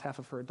had lost half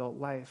of her adult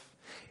life,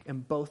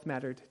 and both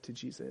mattered to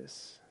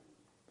Jesus.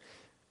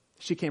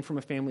 She came from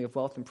a family of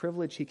wealth and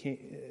privilege.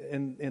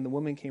 And the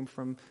woman came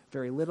from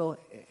very little,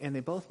 and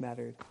they both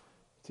mattered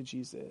to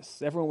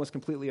Jesus. Everyone was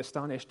completely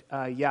astonished.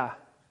 Yeah,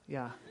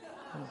 that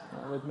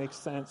would make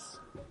sense.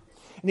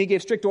 And he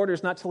gave strict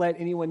orders not to let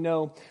anyone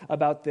know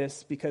about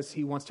this because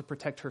he wants to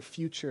protect her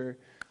future,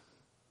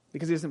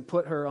 because he doesn't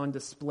put her on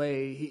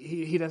display.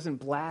 He doesn't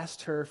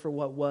blast her for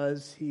what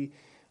was. He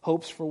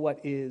hopes for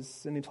what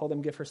is. And he told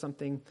them, give her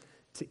something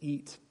to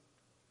eat.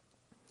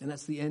 And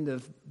that's the end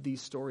of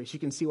these stories. You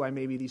can see why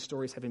maybe these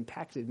stories have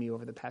impacted me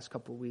over the past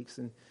couple of weeks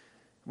and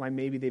why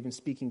maybe they've been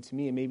speaking to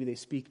me and maybe they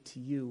speak to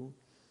you.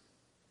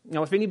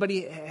 Now, if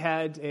anybody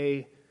had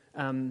a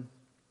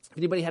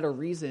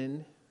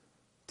reason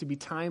to be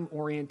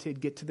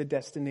time-oriented, get to the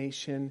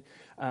destination,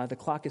 the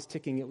clock is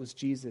ticking, it was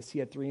Jesus. He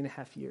had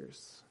 3.5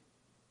 years.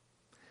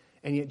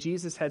 And yet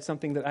Jesus had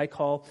something that I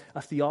call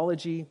a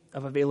theology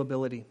of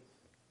availability.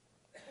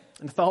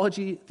 And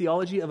the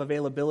theology of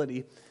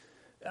availability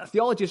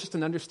Theology is just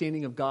an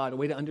understanding of God, a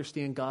way to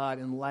understand God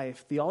and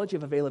life. Theology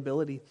of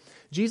availability.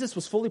 Jesus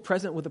was fully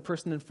present with the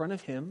person in front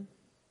of him,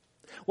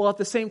 while at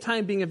the same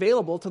time being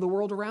available to the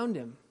world around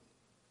him.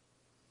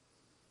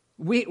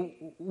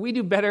 We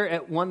do better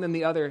at one than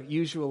the other,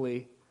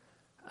 usually.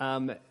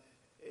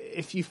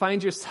 If you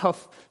find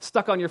yourself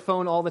stuck on your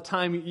phone all the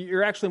time,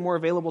 you're actually more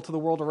available to the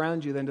world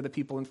around you than to the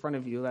people in front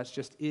of you. That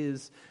just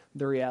is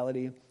the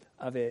reality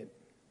of it.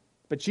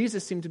 But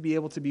Jesus seemed to be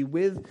able to be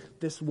with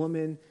this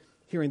woman,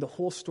 hearing the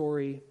whole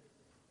story,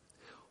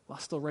 while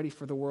still ready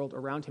for the world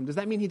around him. Does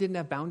that mean he didn't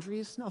have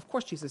boundaries? No, of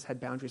course Jesus had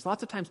boundaries.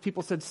 Lots of times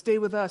people said, stay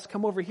with us,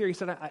 come over here. He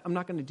said, I'm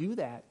not going to do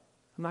that.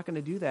 I'm not going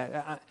to do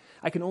that.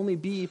 I can only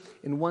be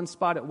in one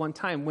spot at one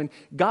time. When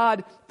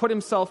God put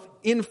himself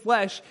in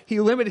flesh, he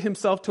limited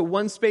himself to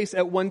one space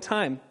at one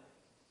time.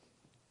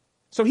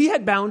 So he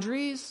had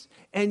boundaries,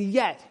 and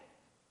yet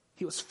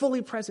he was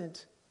fully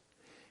present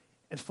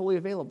and fully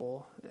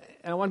available.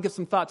 And I want to give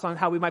some thoughts on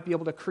how we might be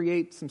able to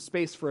create some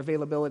space for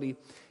availability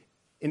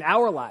in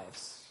our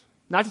lives.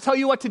 Not to tell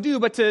you what to do,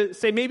 but to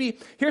say maybe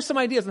here's some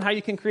ideas on how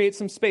you can create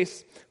some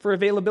space for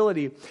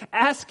availability.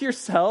 Ask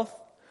yourself,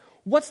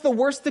 what's the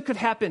worst that could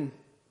happen?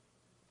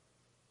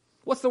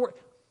 What's the worst?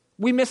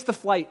 We missed the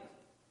flight.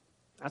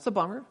 That's a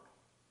bummer.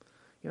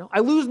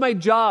 I lose my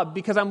job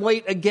because I'm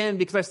late again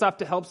because I stopped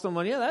to help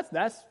someone. Yeah,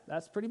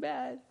 that's pretty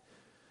bad.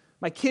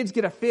 My kids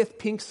get a 5th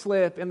pink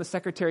slip and the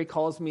secretary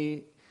calls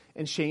me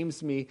and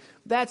shames me.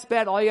 That's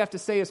bad. All you have to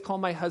say is call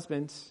my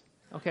husband,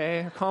 okay?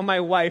 Or call my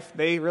wife.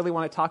 They really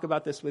want to talk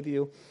about this with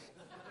you.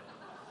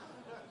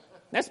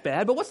 That's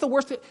bad, but what's the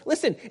worst?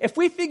 Listen, if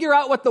we figure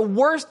out what the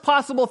worst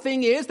possible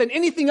thing is, then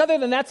anything other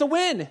than that's a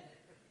win.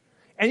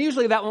 And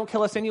usually that won't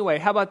kill us anyway.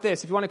 How about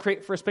this? If you want to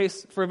create for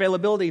space for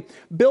availability,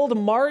 build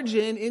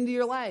margin into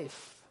your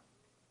life.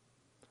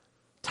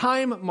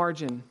 Time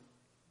margin.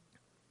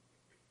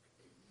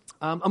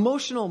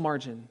 Emotional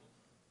margin.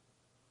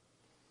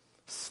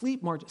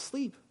 Sleep margin.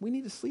 Sleep. We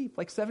need to sleep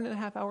like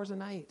 7.5 hours a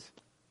night.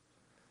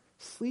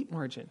 Sleep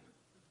margin.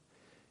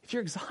 If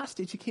you're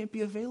exhausted, you can't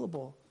be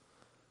available.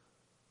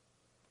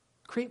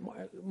 Create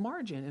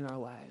margin in our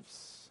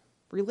lives.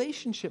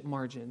 Relationship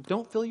margin.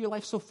 Don't fill your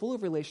life so full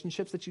of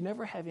relationships that you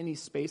never have any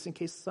space in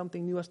case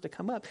something new has to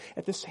come up.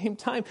 At the same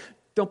time,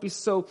 don't be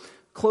so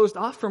closed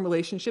off from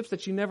relationships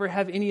that you never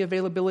have any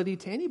availability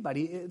to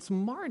anybody. It's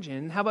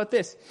margin. How about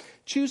this?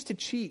 Choose to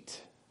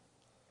cheat.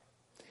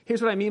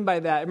 Here's what I mean by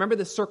that. Remember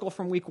the circle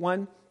from week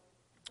 1?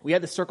 We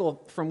had the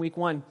circle from week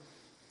 1.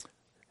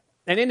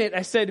 And in it,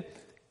 I said,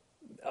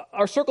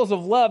 our circles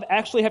of love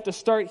actually have to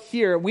start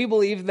here. We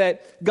believe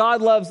that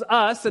God loves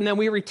us, and then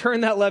we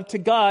return that love to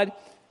God.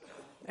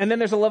 And then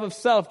there's a love of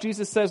self.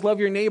 Jesus says, love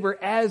your neighbor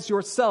as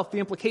yourself. The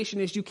implication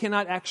is you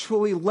cannot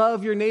actually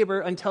love your neighbor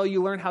until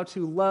you learn how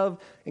to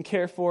love and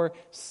care for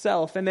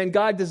self. And then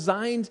God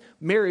designed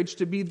marriage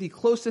to be the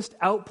closest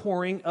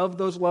outpouring of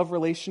those love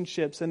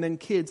relationships, and then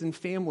kids and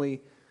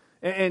family.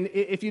 And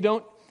if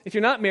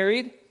you're not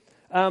married,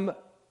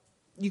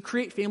 you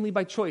create family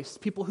by choice,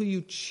 people who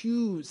you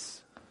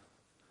choose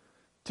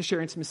to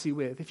share intimacy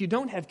with. If you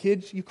don't have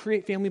kids, you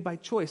create family by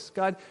choice.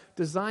 God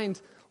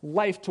designed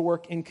life to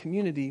work in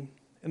community,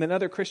 and then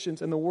other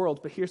Christians in the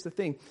world. But here's the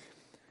thing.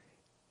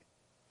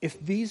 If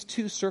these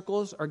two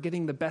circles are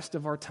getting the best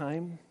of our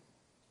time,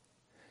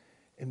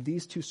 and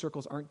these two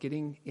circles aren't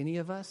getting any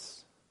of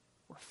us,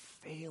 we're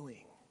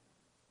failing.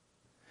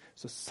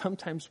 So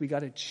sometimes we got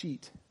to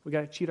cheat. We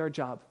got to cheat our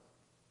job.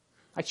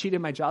 I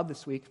cheated my job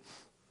this week.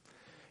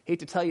 Hate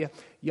to tell you,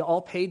 you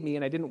all paid me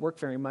and I didn't work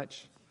very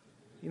much.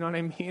 You know what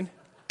I mean?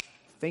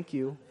 Thank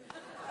you.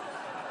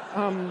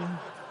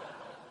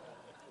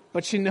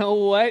 But you know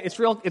what? It's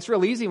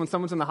real easy when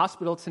someone's in the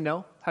hospital to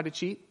know how to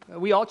cheat.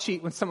 We all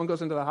cheat when someone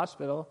goes into the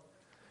hospital.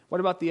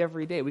 What about the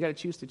everyday? We got to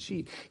choose to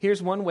cheat.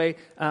 Here's one way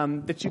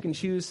that you can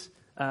choose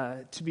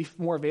to be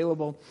more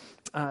available.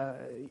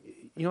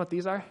 You know what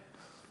these are?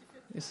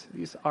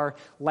 These are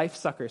life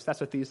suckers.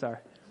 That's what these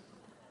are.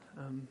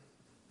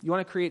 You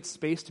want to create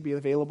space to be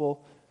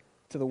available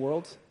to the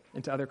world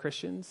and to other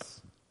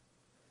Christians?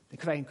 And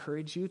could I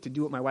encourage you to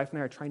do what my wife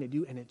and I are trying to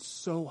do? And it's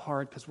so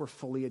hard because we're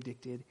fully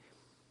addicted.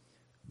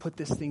 Put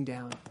this thing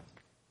down.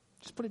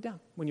 Just put it down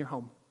when you're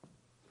home.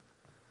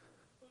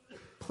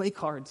 Play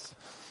cards.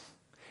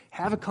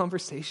 Have a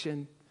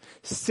conversation.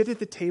 Sit at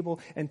the table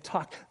and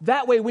talk.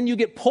 That way, when you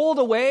get pulled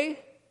away,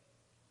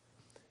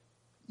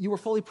 you were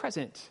fully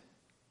present.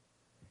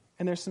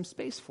 And there's some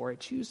space for it.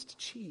 Choose to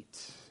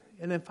cheat.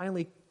 And then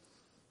finally,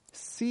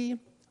 see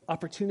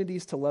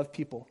opportunities to love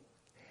people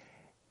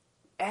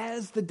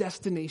as the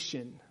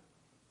destination.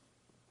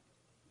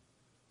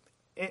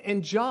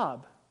 And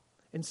job,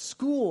 and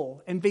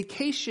school, and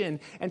vacation,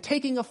 and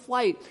taking a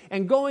flight,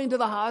 and going to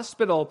the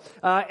hospital,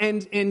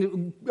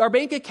 and our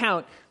bank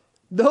account.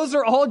 Those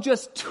are all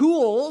just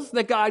tools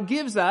that God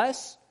gives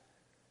us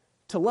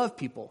to love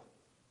people.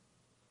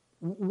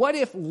 What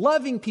if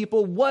loving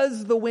people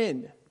was the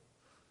win?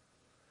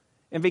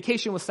 And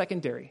vacation was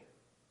secondary.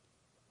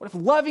 What if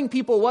loving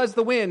people was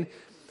the win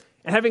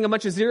and having a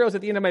bunch of zeros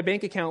at the end of my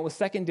bank account was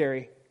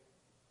secondary?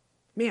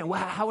 Man,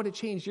 wow, how would it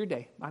change your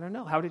day? I don't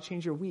know. How would it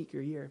change your week,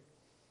 your year?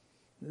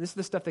 This is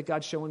the stuff that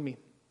God's showing me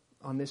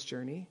on this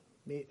journey.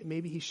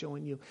 Maybe he's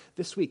showing you.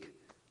 This week,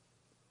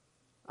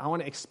 I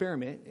want to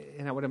experiment,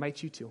 and I would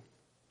invite you to.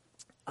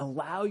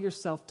 Allow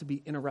yourself to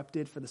be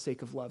interrupted for the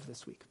sake of love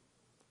this week.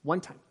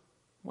 One time.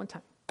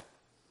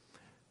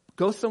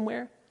 Go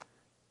somewhere.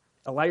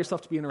 Allow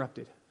yourself to be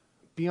interrupted.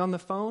 Be on the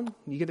phone.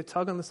 You get a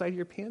tug on the side of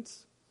your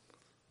pants.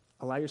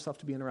 Allow yourself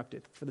to be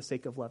interrupted for the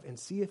sake of love, and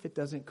see if it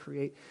doesn't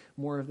create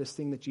more of this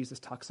thing that Jesus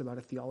talks about,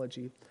 a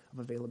theology of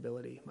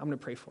availability. I'm going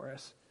to pray for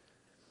us,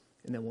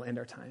 and then we'll end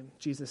our time.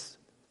 Jesus,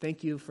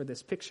 thank you for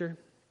this picture.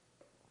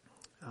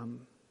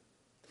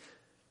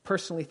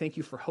 Personally, thank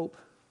you for hope,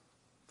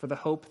 for the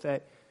hope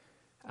that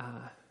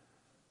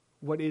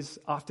what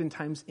is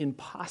oftentimes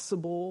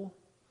impossible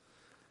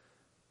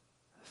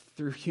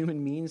through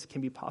human means can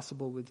be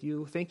possible with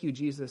you. Thank you,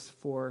 Jesus,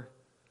 for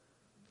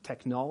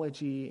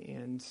technology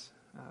and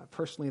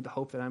personally the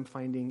hope that I'm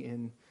finding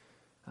in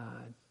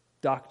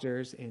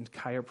doctors and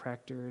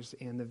chiropractors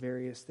and the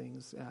various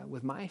things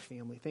with my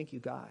family. Thank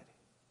you, God,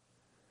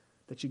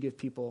 that you give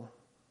people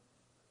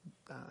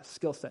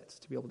skill sets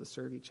to be able to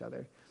serve each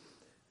other.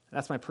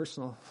 That's my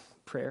personal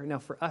prayer. Now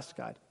for us,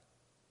 God,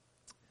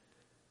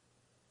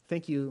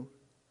 thank you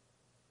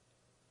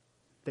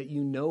that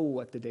you know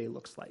what the day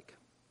looks like,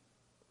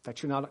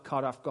 that you're not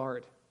caught off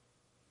guard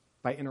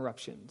by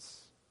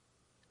interruptions.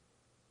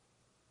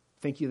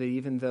 Thank you that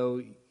even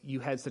though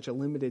you had such a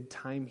limited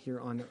time here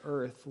on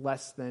earth,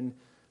 less than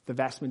the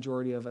vast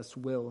majority of us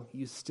will,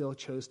 you still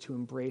chose to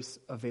embrace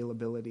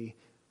availability,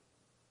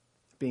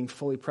 being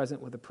fully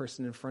present with the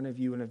person in front of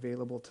you and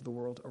available to the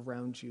world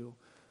around you.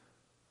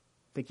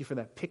 Thank you for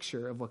that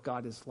picture of what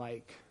God is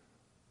like.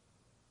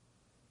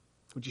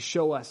 Would you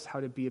show us how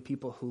to be a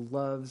people who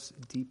loves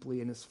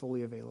deeply and is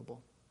fully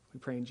available?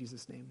 We pray in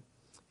Jesus' name.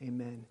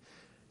 Amen.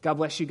 God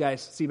bless you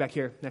guys. See you back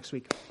here next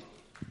week.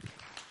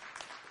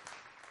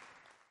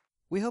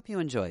 We hope you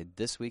enjoyed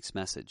this week's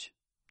message.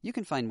 You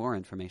can find more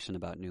information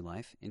about New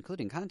Life,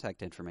 including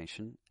contact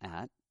information,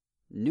 at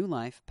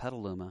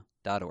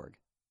newlifepetaluma.org.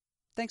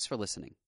 Thanks for listening.